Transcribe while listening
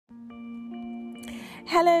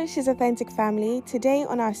Hello, She's Authentic family. Today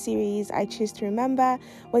on our series, I Choose to Remember,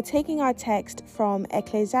 we're taking our text from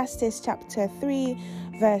Ecclesiastes chapter 3,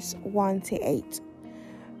 verse 1 to 8.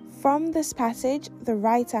 From this passage, the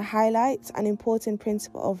writer highlights an important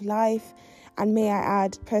principle of life, and may I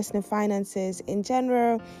add, personal finances in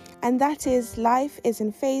general, and that is life is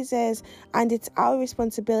in phases, and it's our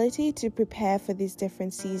responsibility to prepare for these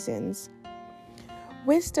different seasons.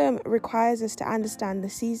 Wisdom requires us to understand the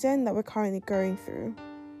season that we're currently going through.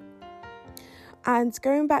 And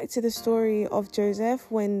going back to the story of Joseph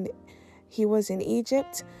when he was in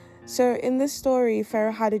Egypt, so in this story,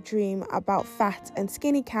 Pharaoh had a dream about fat and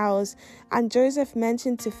skinny cows, and Joseph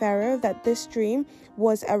mentioned to Pharaoh that this dream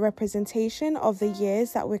was a representation of the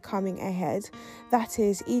years that were coming ahead. That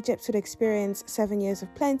is, Egypt would experience 7 years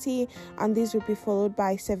of plenty, and these would be followed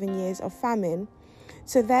by 7 years of famine.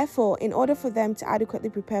 So therefore, in order for them to adequately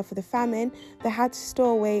prepare for the famine, they had to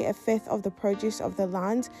store away a fifth of the produce of the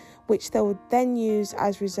land, which they would then use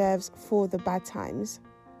as reserves for the bad times.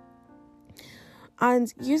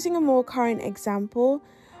 And using a more current example,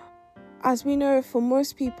 as we know, for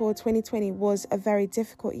most people, 2020 was a very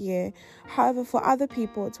difficult year. However, for other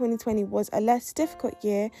people, 2020 was a less difficult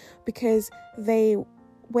year because they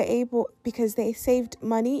saved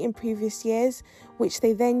money in previous years, which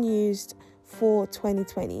they then used for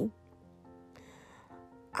 2020.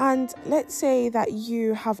 And let's say that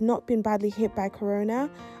you have not been badly hit by corona.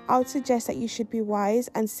 I would suggest that you should be wise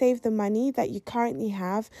and save the money that you currently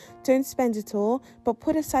have. Don't spend it all, but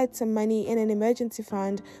put aside some money in an emergency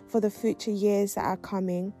fund for the future years that are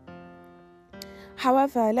coming.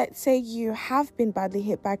 However, let's say you have been badly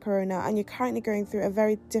hit by corona and you're currently going through a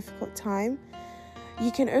very difficult time.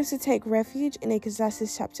 You can also take refuge in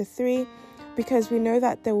Ecclesiastes chapter 3, because we know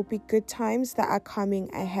that there will be good times that are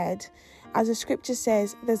coming ahead. As the scripture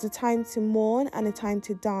says, there's a time to mourn and a time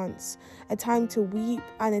to dance, a time to weep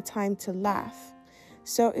and a time to laugh.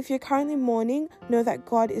 So if you're currently mourning, know that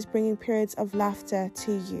God is bringing periods of laughter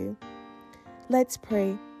to you. Let's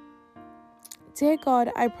pray. Dear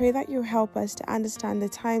God, I pray that you help us to understand the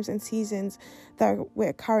times and seasons that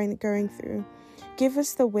we're currently going through. Give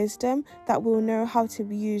us the wisdom that we'll know how to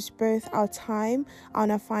use both our time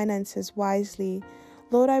and our finances wisely.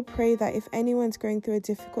 Lord, I pray that if anyone's going through a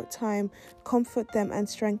difficult time, comfort them and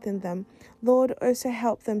strengthen them. Lord, also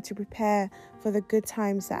help them to prepare for the good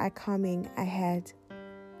times that are coming ahead.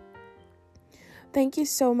 Thank you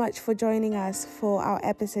so much for joining us for our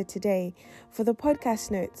episode today. For the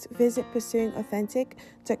podcast notes, visit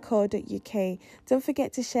pursuingauthentic.co.uk. Don't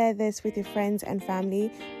forget to share this with your friends and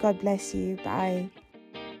family. God bless you. Bye.